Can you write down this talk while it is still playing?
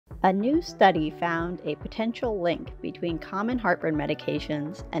A new study found a potential link between common heartburn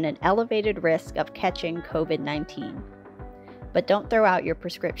medications and an elevated risk of catching COVID-19. But don't throw out your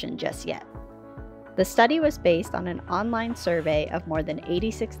prescription just yet. The study was based on an online survey of more than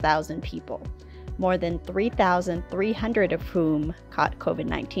 86,000 people, more than 3,300 of whom caught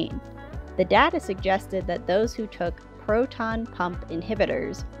COVID-19. The data suggested that those who took proton pump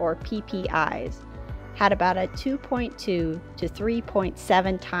inhibitors, or PPIs, had about a 2.2 to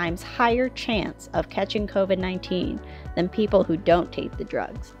 3.7 times higher chance of catching COVID-19 than people who don't take the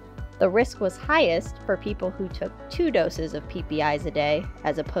drugs. The risk was highest for people who took 2 doses of PPIs a day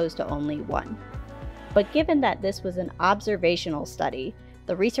as opposed to only 1. But given that this was an observational study,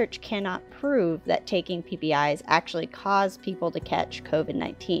 the research cannot prove that taking PPIs actually caused people to catch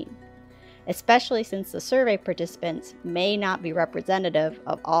COVID-19, especially since the survey participants may not be representative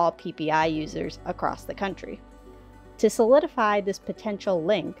of all PPI users across the country. To solidify this potential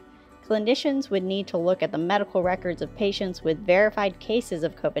link, clinicians would need to look at the medical records of patients with verified cases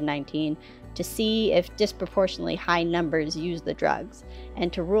of COVID-19 to see if disproportionately high numbers use the drugs,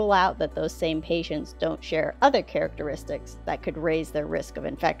 and to rule out that those same patients don't share other characteristics that could raise their risk of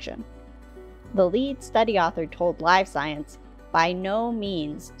infection. The lead study author told Live Science, "By no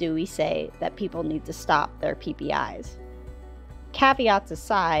means do we say that people need to stop their PPIs." Caveats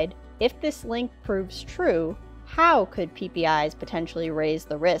aside, if this link proves true, how could PPIs potentially raise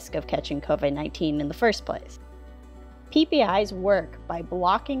the risk of catching COVID-19 in the first place? PPIs work by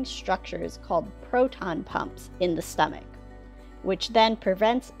blocking structures called proton pumps in the stomach, which then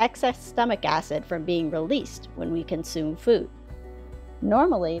prevents excess stomach acid from being released when we consume food.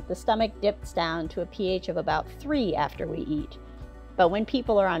 Normally, the stomach dips down to a pH of about 3 after we eat, but when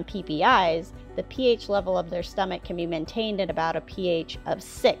people are on PPIs, the pH level of their stomach can be maintained at about a pH of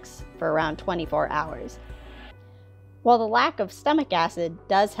 6 for around 24 hours. While the lack of stomach acid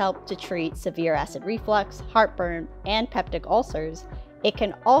does help to treat severe acid reflux, heartburn, and peptic ulcers, it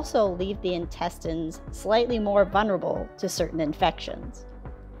can also leave the intestines slightly more vulnerable to certain infections.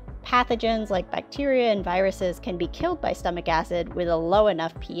 Pathogens like bacteria and viruses can be killed by stomach acid with a low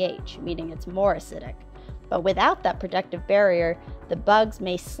enough pH, meaning it's more acidic. But without that protective barrier, the bugs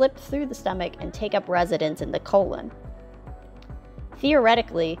may slip through the stomach and take up residence in the colon.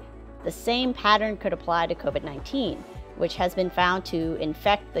 Theoretically, the same pattern could apply to COVID-19, which has been found to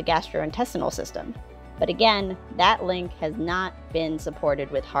infect the gastrointestinal system. But again, that link has not been supported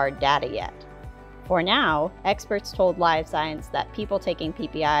with hard data yet. For now, experts told Live Science that people taking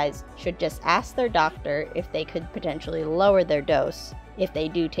PPIs should just ask their doctor if they could potentially lower their dose if they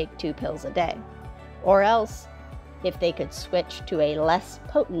do take 2 pills a day, or else if they could switch to a less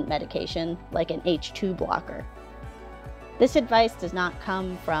potent medication like an H2 blocker. This advice does not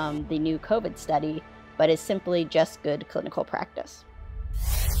come from the new COVID study, but is simply just good clinical practice.